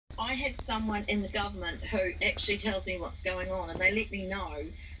I have someone in the government who actually tells me what's going on, and they let me know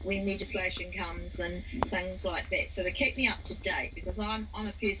when legislation comes and things like that. So they keep me up to date, because I'm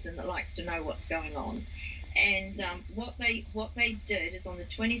a person that likes to know what's going on. And what they did is on the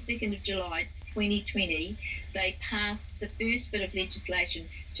 22nd of July 2020, they passed the first bit of legislation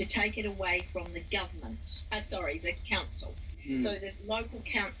to take it away from the government. The council. So the local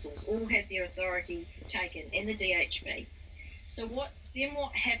councils all had their authority taken, and the DHB. So what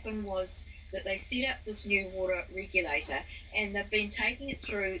happened was that they set up this new water regulator, and they've been taking it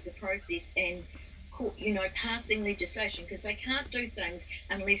through the process and, passing legislation, because they can't do things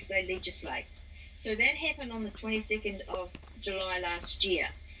unless they legislate. So that happened on the 22nd of July last year.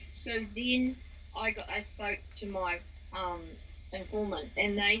 So then I spoke to my informant,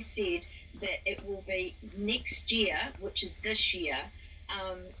 and they said that it will be next year, which is this year,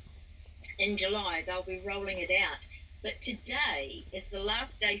 in July, they'll be rolling it out. But today is the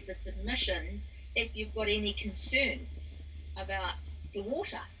last day for submissions if you've got any concerns about the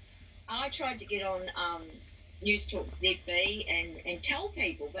water. I tried to get on News Talk ZB and tell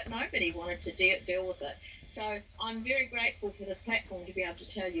people, but nobody wanted to deal with it. So I'm very grateful for this platform to be able to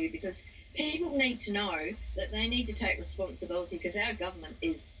tell you, because people need to know that they need to take responsibility, because our government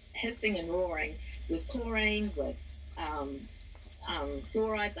is hissing and roaring with chlorine, with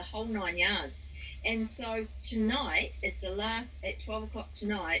fluoride, the whole 9 yards. And so tonight is the last, at 12 o'clock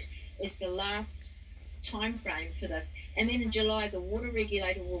tonight, is the last time frame for this. And then in July, the water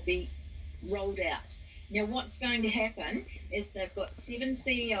regulator will be rolled out. Now, what's going to happen is they've got 7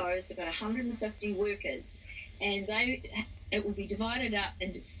 CEOs, about 150 workers, and it will be divided up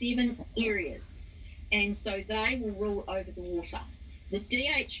into 7 areas. And so they will rule over the water. The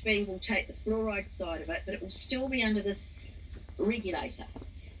DHB will take the fluoride side of it, but it will still be under this regulator.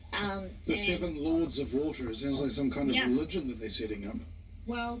 The 7 Lords of Water, it sounds like some kind of religion that they're setting up.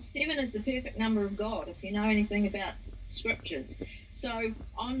 Well, 7 is the perfect number of God, if you know anything about scriptures. So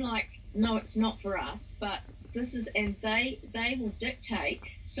I'm like, no, it's not for us, but this is, and they will dictate.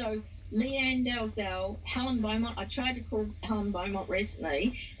 So Leanne Dalzell, Helen Beaumont, I tried to call Helen Beaumont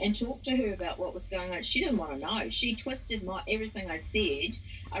recently and talk to her about what was going on. She didn't want to know. She twisted everything I said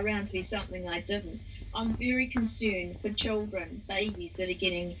around to be something I didn't. I'm very concerned for children, babies that are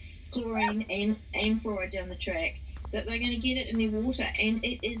getting chlorine and fluoride down the track, that they're going to get it in their water, and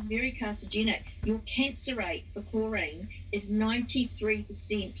it is very carcinogenic. Your cancer rate for chlorine is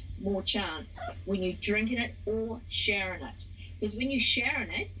 93% more chance when you drink it or shower in it. Because when you shower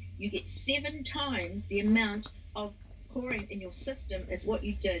in it, you get 7 times the amount of chlorine in your system as what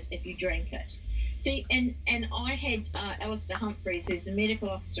you did if you drank it. See, and I had Alistair Humphreys, who's the medical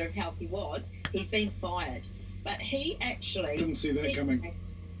officer of Health. He's been fired. But he actually... Didn't see that coming.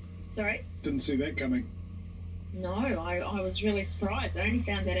 Sorry? Didn't see that coming. No, I was really surprised. I only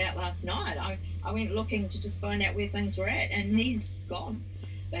found that out last night. I went looking to just find out where things were at, and he's gone,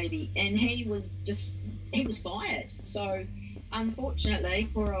 baby. And he was fired. So, unfortunately,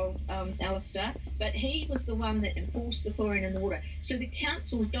 poor old Alistair, but he was the one that enforced the chlorine in the water. So the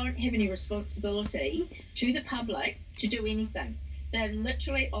councils don't have any responsibility to the public to do anything. They're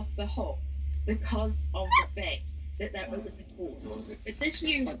literally off the hook because of the fact that they were enforced. But this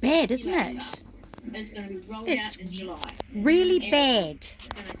new bad, isn't it? Is going to be rolled out in July. Really bad.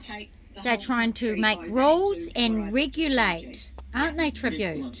 They're trying to make rules and regulate, aren't they,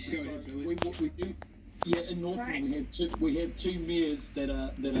 Tribute? Yeah, in Northland we have two mayors that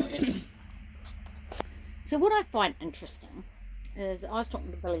are So what I find interesting is, I was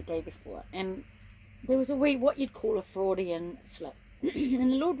talking to Billy D before, and there was what you'd call a Freudian slip.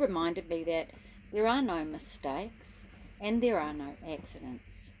 And the Lord reminded me that there are no mistakes and there are no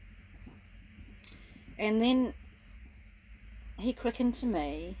accidents. And then he quickened to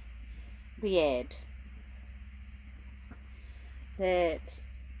me the ad that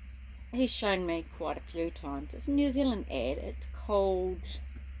he's shown me quite a few times. It's a New Zealand ad. It's called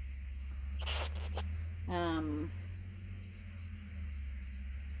I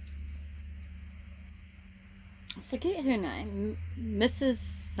forget her name, Mrs.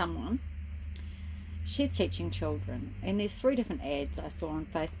 someone. She's teaching children, and there's 3 different ads I saw on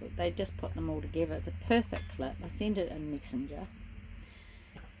Facebook. They just put them all together. It's a perfect clip. I sent it in Messenger,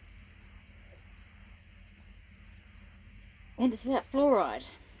 and it's about fluoride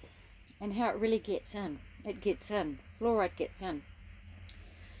and how it really gets in. Fluoride gets in.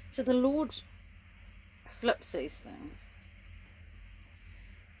 So the Lord flips these things.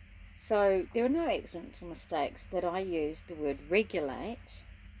 So there are no accidents or mistakes that I use the word regulate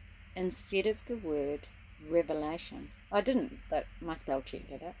instead of the word revelation. I didn't, but my spell check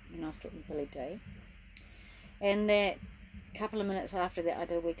did it when I was talking to Billy D. And that a couple of minutes after that, I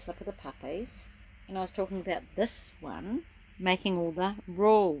did a wee clip of the puppies, and I was talking about this one making all the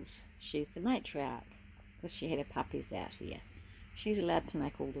rules. She's the matriarch because she had her puppies out here. She's allowed to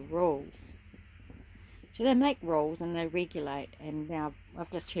make all the rules. So they make rules and they regulate, and now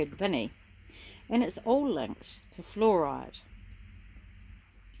I've just heard Vinny, and it's all linked to fluoride.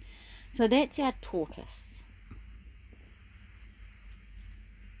 So that's our tortoise,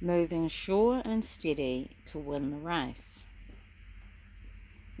 moving sure and steady to win the race,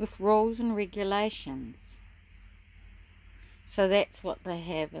 with rules and regulations. So that's what they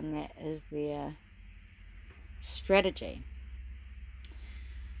have, and that is their strategy.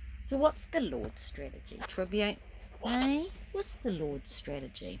 So what's the Lord's strategy? Tribute, eh? What's the Lord's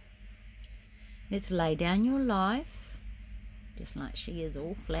strategy? Let's lay down your life, just like she is,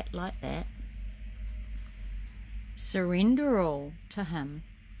 all flat like that. Surrender all to Him,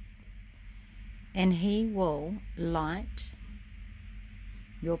 and He will light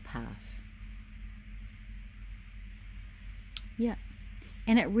your path. Yeah,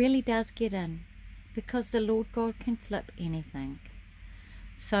 and it really does get in, because the Lord God can flip anything.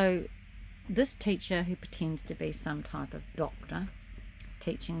 So this teacher, who pretends to be some type of doctor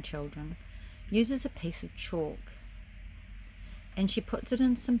teaching children, uses a piece of chalk, and she puts it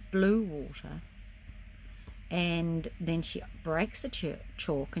in some blue water, and then she breaks the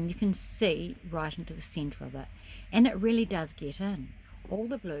chalk, and you can see right into the center of it, and it really does get in. All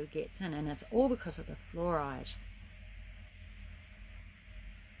the blue gets in, and it's all because of the fluoride.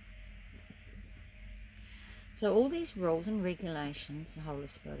 So all these rules and regulations the Holy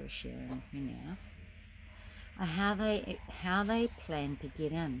Spirit is sharing with me now are how they plan to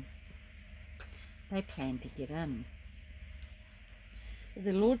get in. They plan to get in.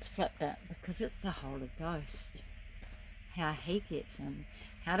 The Lord's flipped it because it's the Holy Ghost. How He gets in.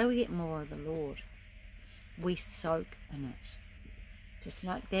 How do we get more of the Lord? We soak in it. Just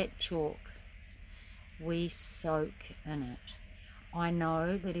like that chalk. We soak in it. I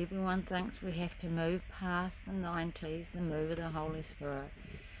know that everyone thinks we have to move past the 90s, the move of the Holy Spirit,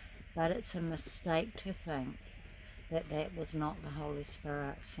 but it's a mistake to think that that was not the Holy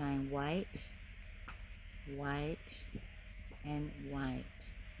Spirit saying, wait, wait, and wait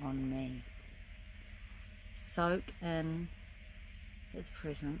on me. Soak in His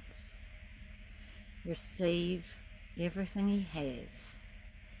presence. Receive everything He has,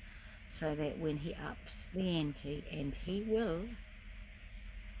 so that when He ups the ante, and He will,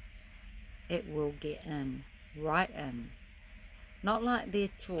 it will get in, right in. Not like their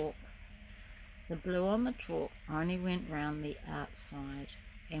chalk. The blue on the chalk only went round the outside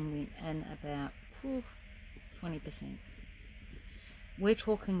and went in about 20%. We're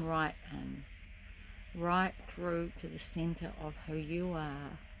talking right in, right through to the center of who you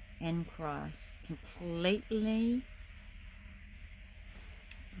are in Christ, completely,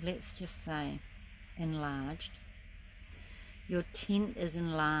 let's just say, enlarged. Your tent is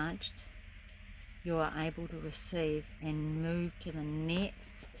enlarged. You are able to receive and move to the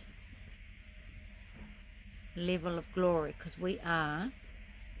next level of glory, because we are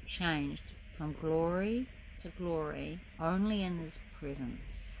changed from glory to glory only in His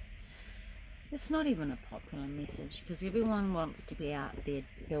presence. It's not even a popular message, because everyone wants to be out there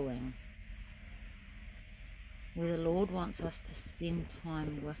doing, where the Lord wants us to spend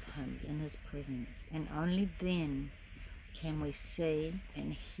time with Him in His presence, and only then can we see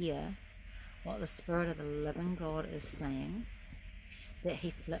and hear what the Spirit of the living God is saying, that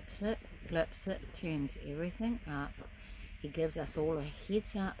He flips it, turns everything up. He gives us all a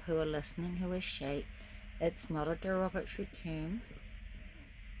heads up who are listening, who are sheep. It's not a derogatory term.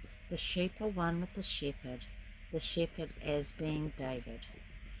 The sheep are one with the shepherd as being David.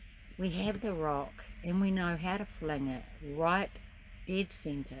 We have the rock, and we know how to fling it right dead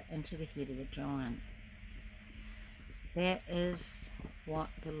center into the head of the giant. That is what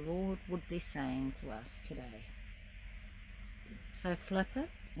the Lord would be saying to us today. So flip it.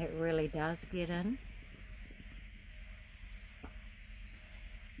 It really does get in.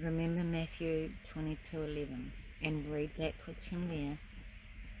 Remember Matthew 22:11 and read backwards from there.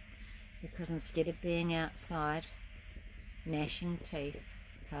 Because instead of being outside, gnashing teeth,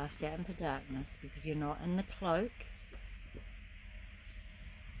 cast out into darkness, because you're not in the cloak,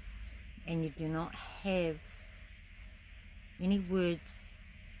 and you do not have any words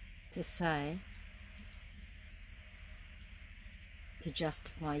to say to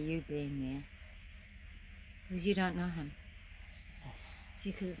justify you being there, because you don't know Him.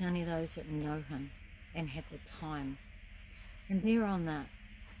 See, because it's only those that know Him and have the time, and they're on the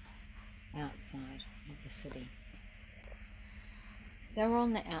outside of the city. They're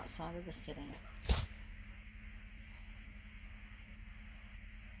on the outside of the city.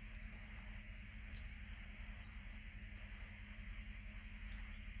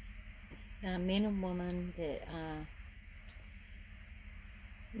 There are men and women that are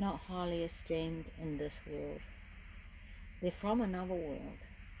not highly esteemed in this world. They're from another world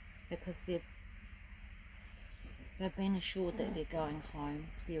because they've been assured that they're going home,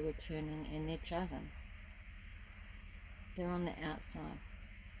 they're returning, and they're chosen. They're on the outside.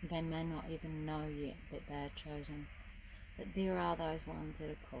 They may not even know yet that they are chosen. But there are those ones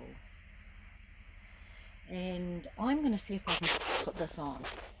that are cool. And I'm going to see if I can put this on.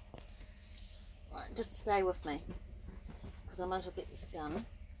 Right, just stay with me, because I might as well get this done.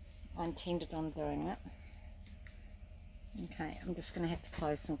 I intended on doing it. Okay, I'm just going to have to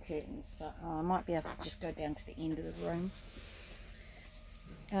close some curtains, so I might be able to just go down to the end of the room.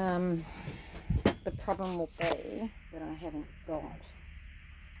 The problem will be that I haven't got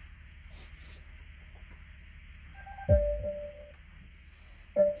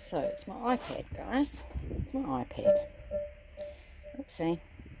so it's my iPad, guys. It's my iPad. Oopsie,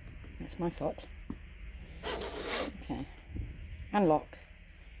 that's my fault. Okay, unlock.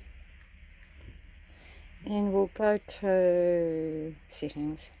 And we'll go to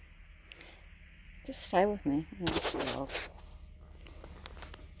settings. Just stay with me.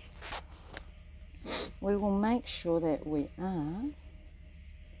 We will make sure that we are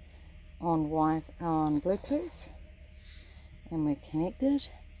on Wi-Fi, on Bluetooth, and we're connected.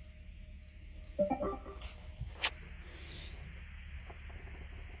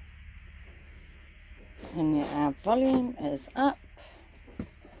 And our volume is up.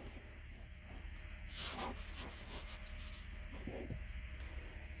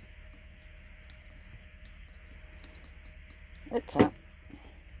 It's up.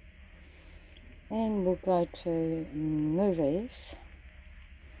 And we'll go to movies.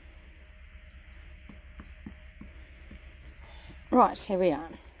 Right, here we are.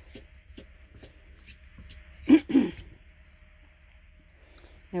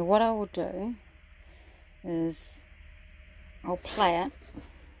 Now what I will do is I'll play it.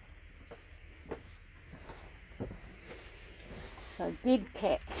 So dead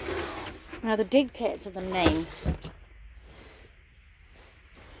cats. Now the dead cats are the main.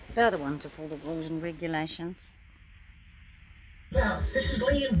 They're the ones with all the rules and regulations. Yeah, this is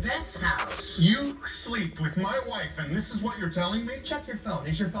Lee and Beth's house. You sleep with my wife, and this is what you're telling me? Check your phone.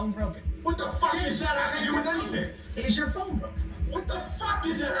 Is your phone broken? What the fuck does that have to do with anything? Is your phone broken? What the fuck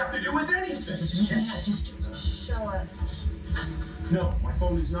does that have to do with anything? Just show us. No, my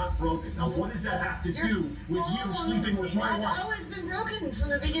phone is not broken. Now, what does that have to do with you sleeping with my wife? It's always been broken from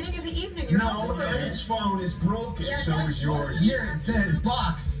the beginning of the evening. No, Ed's phone is broken. Yeah, so is yours.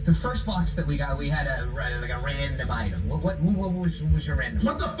 The first box that we got, we had a random item. What was your random?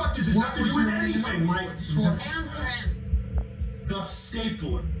 What the fuck does this have to do with anything, Mike? Answer him. The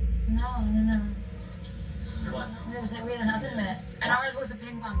stapler. No. What? We had nothing in it. And ours was a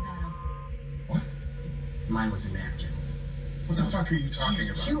ping pong paddle. What? Mine was a napkin. What the fuck are you talking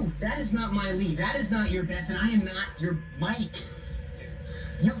about? You, that is not my Lee. That is not your Beth, and I am not your Mike.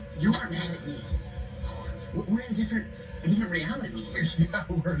 You aren't mad at me. We're in a different reality here. Yeah,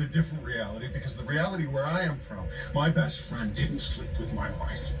 we're in a different reality because the reality where I am from, my best friend didn't sleep with my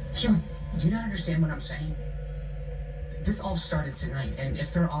wife. Hugh, do you not understand what I'm saying? This all started tonight, and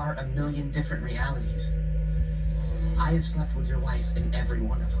if there are a million different realities, I have slept with your wife in every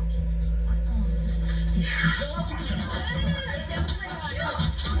one of them. Okay?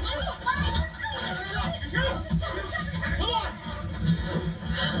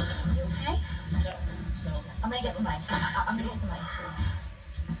 I'm gonna get some ice. I'm gonna get some ice.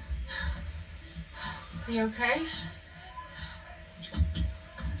 Are you okay?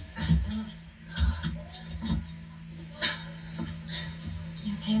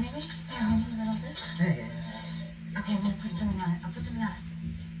 You okay, maybe? Here, hold me a little bit. Okay, I'm gonna put something on it. I'll put something on it.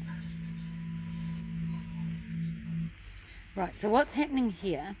 Right, so what's happening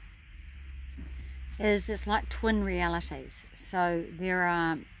here is it's like twin realities. So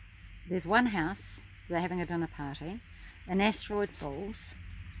there's one house, they're having a dinner party, an asteroid falls,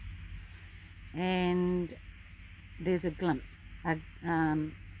 and there's a blimp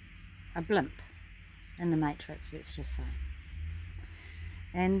in the Matrix, let's just say.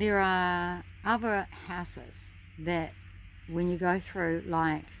 And there are other houses that when you go through,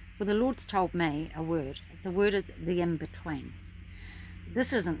 like, well, the Lord's told me a word. The word is the in-between.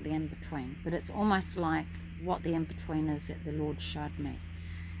 This isn't the in-between, but it's almost like what the in-between is that the Lord showed me.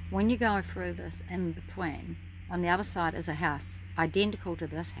 When you go through this in-between, on the other side is a house identical to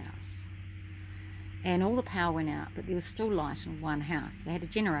this house. And all the power went out, but there was still light in one house. They had a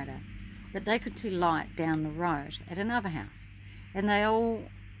generator, but they could see light down the road at another house. And they all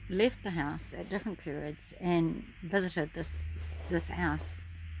left the house at different periods and visited this house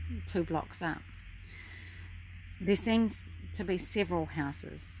 2 blocks up, there seems to be several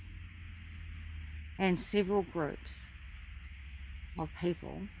houses and several groups of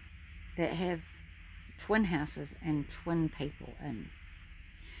people that have twin houses and twin people in.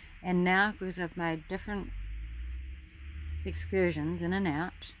 And now, because I've made different excursions in and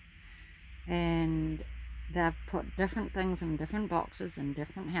out, and they've put different things in different boxes in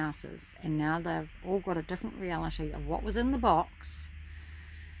different houses, and now they've all got a different reality of what was in the box,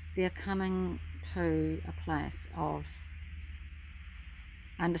 they're coming to a place of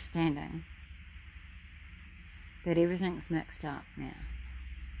understanding that everything's mixed up now,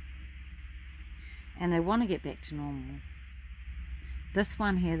 and they want to get back to normal. This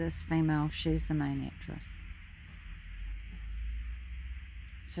one here, this female, she's the main actress,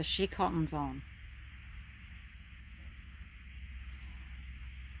 so she cottons on.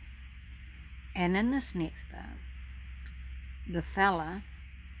 And in this next bit, the fella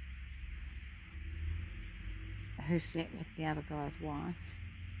who slept with the other guy's wife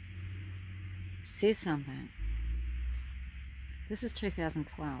says something. This is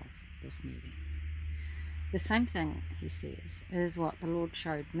 2012, this movie. The same thing he says is what the Lord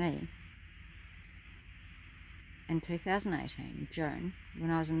showed me in 2018, June,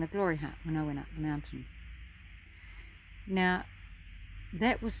 when I was in the Glory Hut, when I went up the mountain. Now,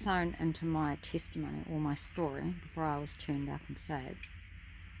 that was sewn into my testimony or my story before I was turned up and saved.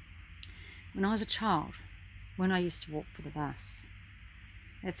 When I was a child, when I used to walk for the bus,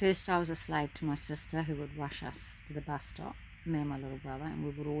 at first I was a slave to my sister, who would rush us to the bus stop, me and my little brother, and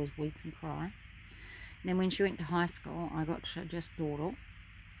we would always weep and cry. And then when she went to high school, I got to just dawdle.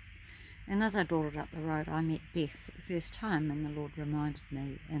 And as I dawdled up the road, I met Beth for the first time, and the Lord reminded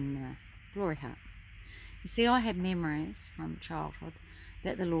me in the Glory Hut. You see, I had memories from childhood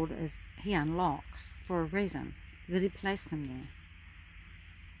that the Lord He unlocks for a reason, because He placed them there.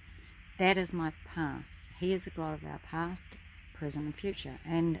 That is my past. He is the God of our past, present and future.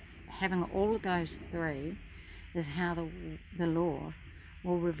 And having all of those three is how the Lord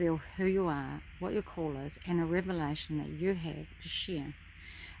will reveal who you are, what your call is, and a revelation that you have to share.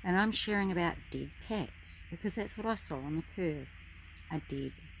 And I'm sharing about dead cats, because that's what I saw on the curve, a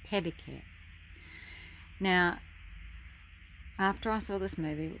dead tabby cat. Now, after I saw this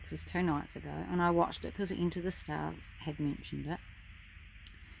movie, which was 2 nights ago, and I watched it because Enter the Stars had mentioned it.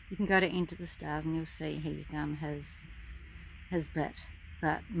 You can go to Enter the Stars and you'll see he's done his bit,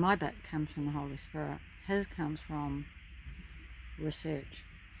 but my bit comes from the Holy Spirit. His comes from research.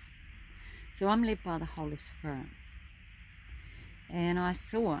 So I'm led by the Holy Spirit, and I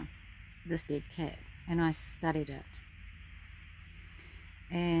saw this dead cat and I studied it,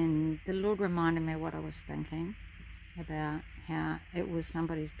 and the Lord reminded me what I was thinking about, how it was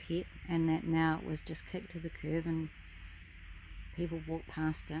somebody's pet, and that now it was just kicked to the curb and people walked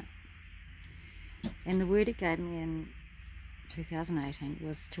past it. And the word it gave me in 2018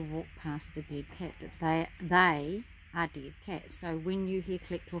 was to walk past the dead cat, that they are dead cats. So when you hear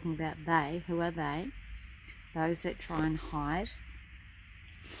Click talking about they, who are they? Those that try and hide.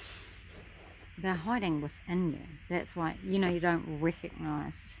 They're hiding within you. That's why, you know, you don't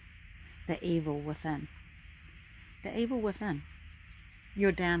recognize the evil within. The evil within.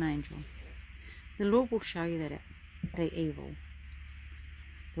 Your down angel. The Lord will show you that the evil,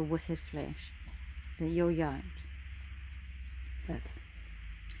 the wicked flesh, that you're yoked with.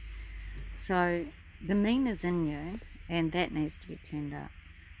 So the mean is in you, and that needs to be turned up.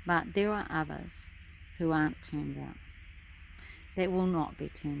 But there are others who aren't turned up, that will not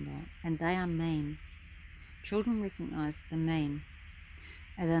be turned up, and they are mean. Children recognize the mean.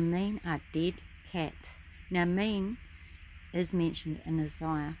 And the mean are dead cats. Now, mean is mentioned in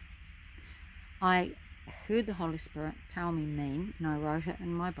Isaiah. I heard the Holy Spirit tell me mean, and I wrote it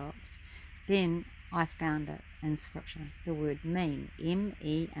in my box. Then I found it in Scripture. The word mean,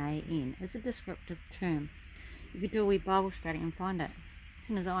 M-E-A-N, is a descriptive term. You could do a wee Bible study and find it. It's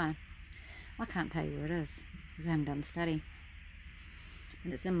in Isaiah. I can't tell you where it is, because I haven't done study.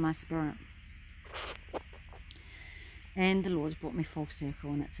 And it's in my spirit. And the Lord's brought me full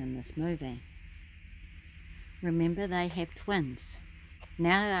circle, and it's in this movie. Remember, they have twins.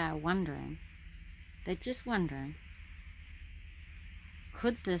 Now they are wondering, they're just wondering,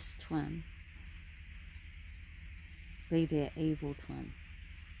 could this twin be their evil twin?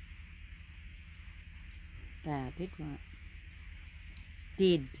 They are dead right.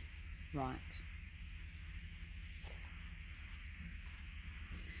 Dead right.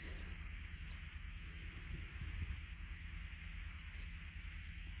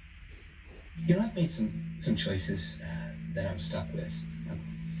 You know, I've made some choices that I'm stuck with.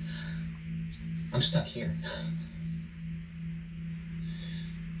 I'm stuck here.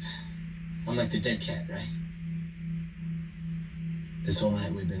 I'm like the dead cat, right? This whole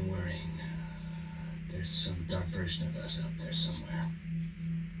night we've been worrying. There's some dark version of us out there somewhere.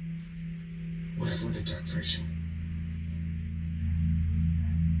 What if we're the dark version?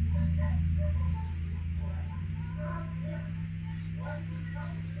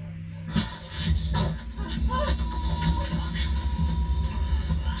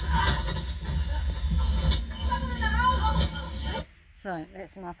 So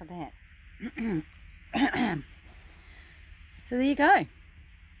that's enough of that. So there you go.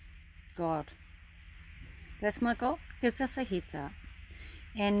 God. That's my God. Gives us a heads up.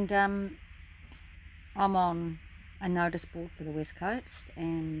 And I'm on a notice board for the West Coast,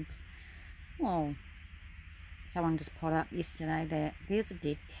 and well, someone just put up yesterday that there's a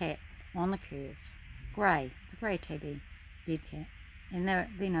dead cat on the curve. Grey. It's a grey tabby. Dead cat. And they're,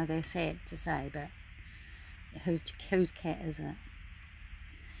 you know, they're sad to say, but whose cat is it?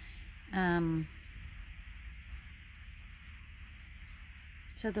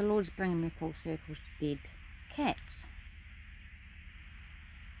 So the Lord's bringing me full circle to dead cats,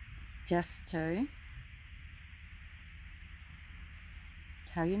 just to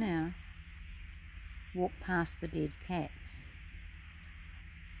tell you now, walk past the dead cats.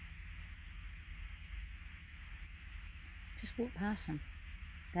 Just walk past them.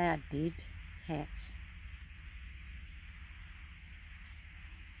 They are dead cats.